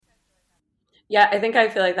Yeah, I think I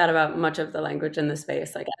feel like that about much of the language in the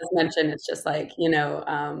space. Like as mentioned, it's just like,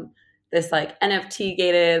 this like NFT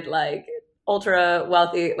gated, like ultra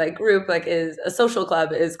wealthy like group, like is a social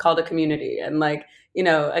club is called a community. And like,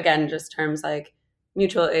 again, just terms like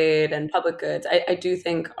mutual aid and public goods, I do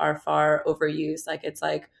think are far overused. Like it's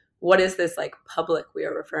like, what is this like public we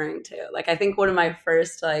are referring to? Like I think one of my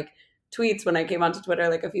first like tweets when I came onto Twitter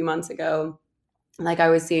like a few months ago, like I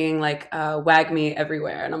was seeing like wag me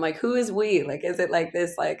everywhere, and I'm like, who is we? Like is it like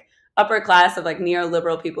this like upper class of like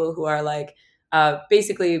neoliberal people who are like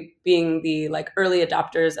basically being the like early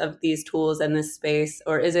adopters of these tools and this space,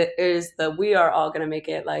 or is the we are all going to make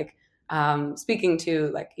it like speaking to,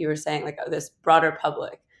 like you were saying, like this broader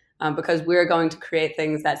public, because we're going to create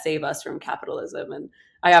things that save us from capitalism. And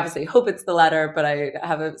I obviously hope it's the latter, but I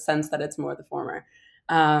have a sense that it's more the former.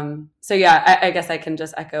 So yeah, I guess I can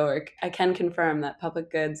just echo, or I can confirm that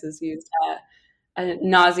public goods is used a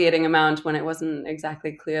nauseating amount when it wasn't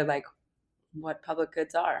exactly clear like what public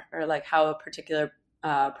goods are, or like how a particular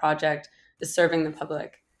project is serving the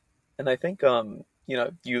public. And I think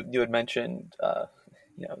you had mentioned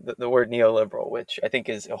the word neoliberal, which I think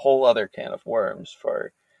is a whole other can of worms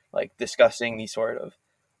for like discussing the sort of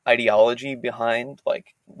ideology behind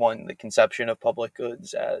like one the conception of public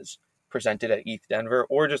goods as presented at ETHDenver,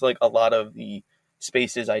 or just like a lot of the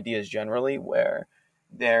spaces ideas generally, where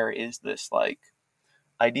there is this like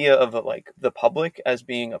idea of like the public as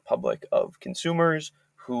being a public of consumers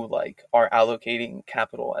who like are allocating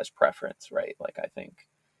capital as preference, right? Like I think,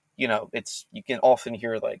 it's you can often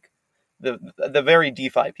hear like the very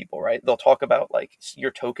DeFi people, right? They'll talk about like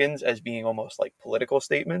your tokens as being almost like political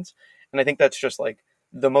statements, and I think that's just like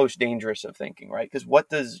the most dangerous of thinking, right? Because what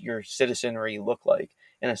does your citizenry look like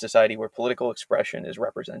in a society where political expression is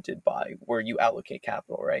represented by where you allocate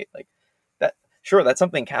capital, right? Like that, sure, that's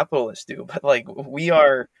something capitalists do, but like we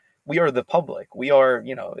are the public. We are,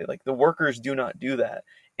 like the workers do not do that.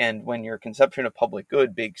 And when your conception of public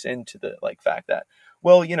good bakes into the like fact that,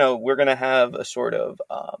 well, we're going to have a sort of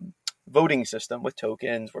voting system with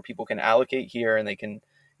tokens where people can allocate here and they can,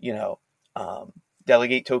 you know, um,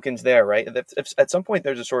 delegate tokens there, right? If at some point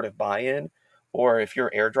there's a sort of buy-in, or if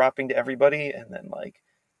you're airdropping to everybody and then like,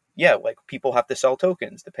 yeah, like people have to sell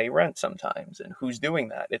tokens to pay rent sometimes, and who's doing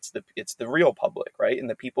that? It's the real public, right? And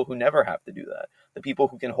the people who never have to do that, the people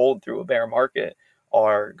who can hold through a bear market,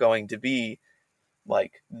 are going to be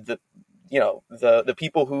like the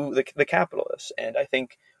people who the capitalists. And I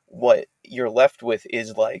think what you're left with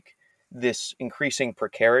is like this increasing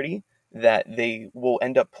precarity that they will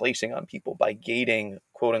end up placing on people by gating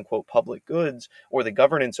quote unquote public goods or the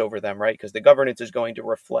governance over them, right? Because the governance is going to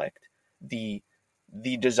reflect the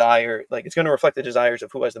the desire, like it's going to reflect the desires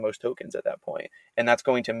of who has the most tokens at that point, and that's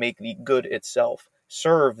going to make the good itself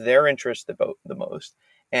serve their interest the most.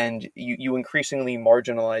 And you increasingly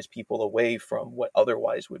marginalize people away from what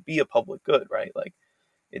otherwise would be a public good, right? Like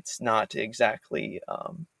it's not exactly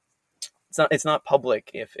it's not public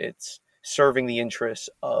if it's serving the interests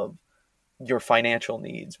of your financial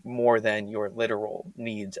needs more than your literal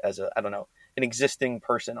needs as a, I don't know, an existing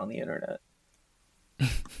person on the internet.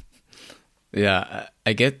 Yeah,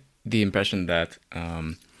 I get the impression that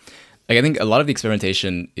like I think a lot of the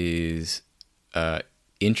experimentation is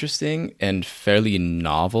interesting and fairly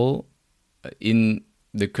novel in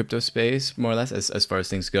the crypto space, more or less, as far as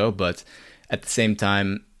things go. But at the same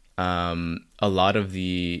time, a lot of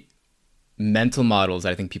the mental models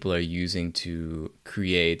I think people are using to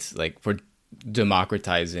create, like for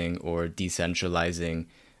democratizing or decentralizing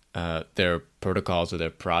their protocols or their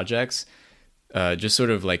projects, just sort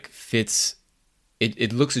of like fits.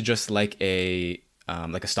 It looks just like a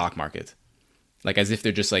stock market, like as if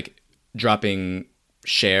they're just like dropping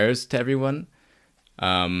shares to everyone,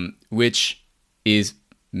 which is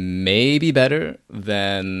maybe better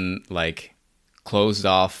than like closed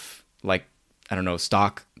off, like I don't know,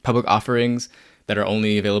 stock public offerings that are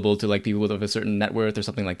only available to like people with a certain net worth or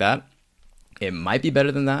something like that. It might be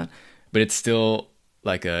better than that, but it's still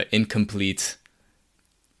like a incomplete.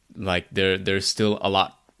 Like there's still a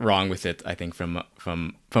lot wrong with it, I think, from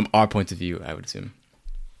our point of view, I would assume.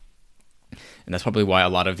 And that's probably why a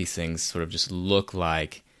lot of these things sort of just look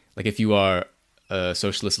like if you are a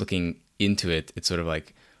socialist looking into it, it's sort of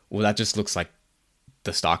like, well, that just looks like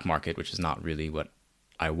the stock market, which is not really what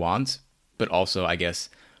I want. But also, I guess,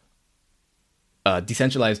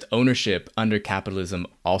 decentralized ownership under capitalism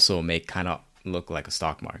also may kind of look like a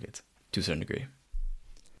stock market to a certain degree.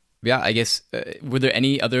 Yeah, I guess, were there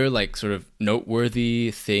any other like sort of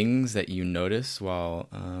noteworthy things that you noticed while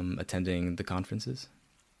attending the conferences?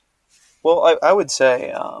 Well, I would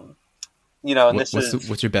say, and What, this is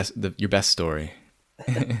what's your best story?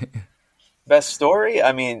 Best story?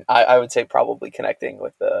 I mean, I would say probably connecting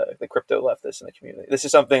with the crypto leftists in the community. This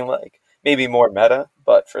is something like maybe more meta,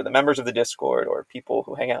 but for the members of the Discord or people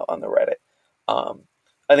who hang out on the Reddit, um,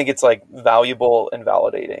 I think it's like valuable and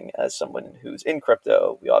validating as someone who's in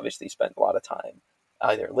crypto. We obviously spend a lot of time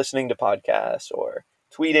either listening to podcasts or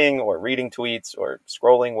tweeting or reading tweets or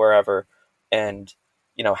scrolling wherever, and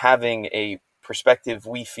having a perspective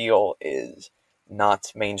we feel is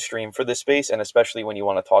not mainstream for this space, and especially when you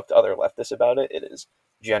want to talk to other leftists about it, it is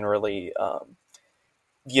generally,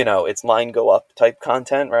 it's line go up type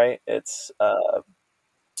content, right? It's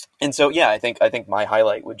and so yeah, I think my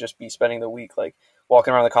highlight would just be spending the week like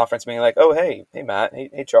walking around the conference, being like, oh hey Matt,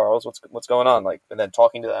 hey Charles, what's going on, like, and then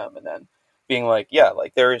talking to them, and then being like, yeah,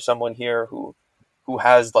 like there is someone here who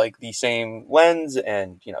has like the same lens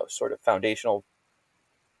and sort of foundational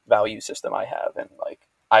value system I have, and like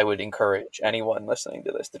I would encourage anyone listening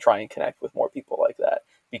to this to try and connect with more people like that,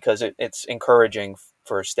 because it's encouraging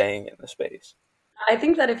for staying in the space. I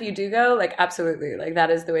think that if you do go, like, absolutely, like, that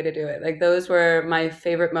is the way to do it. Like, those were my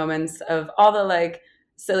favorite moments of all the, like,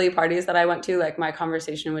 silly parties that I went to. Like, my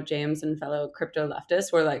conversation with James and fellow crypto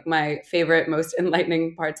leftists were, like, my favorite, most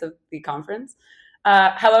enlightening parts of the conference.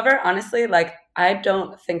 However, honestly, like, I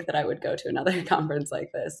don't think that I would go to another conference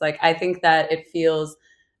like this. Like, I think that it feels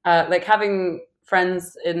like having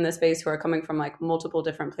friends in the space who are coming from, like, multiple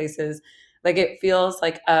different places, like it feels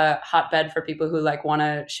like a hotbed for people who like want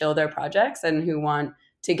to show their projects and who want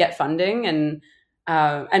to get funding,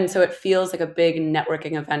 and so it feels like a big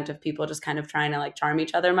networking event of people just kind of trying to like charm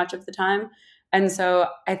each other much of the time. And so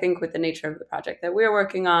I think with the nature of the project that we're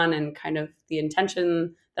working on and kind of the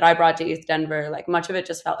intention that I brought to ETHDenver, like much of it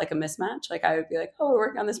just felt like a mismatch. Like I would be like, oh, we're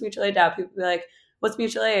working on this mutual aid DAO. People would be like, what's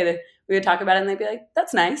mutual aid? We would talk about it and they'd be like,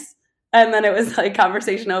 that's nice. And then it was like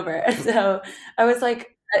conversation over. And so I was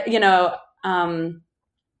like, um,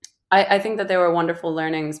 I think that they were wonderful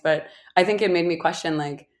learnings, but I think it made me question,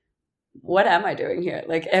 like, what am I doing here?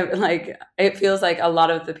 It feels like a lot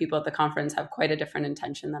of the people at the conference have quite a different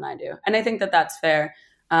intention than I do, and I think that that's fair.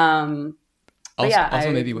 But yeah, also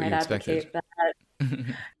I maybe what might you expected. advocate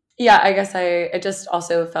that. Yeah, I guess it just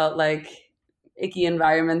also felt like icky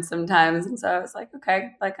environment sometimes, and so I was like, okay,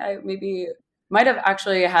 like I maybe might have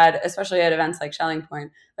actually had, especially at events like Shelling Point,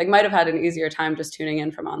 like might have had an easier time just tuning in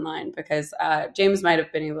from online, because James might have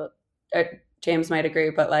been able, James might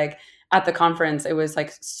agree, but like at the conference it was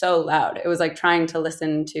like so loud. It was like trying to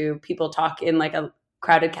listen to people talk in like a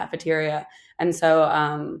crowded cafeteria, and so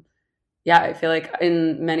yeah, I feel like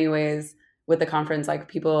in many ways with the conference, like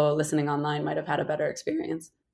people listening online might have had a better experience.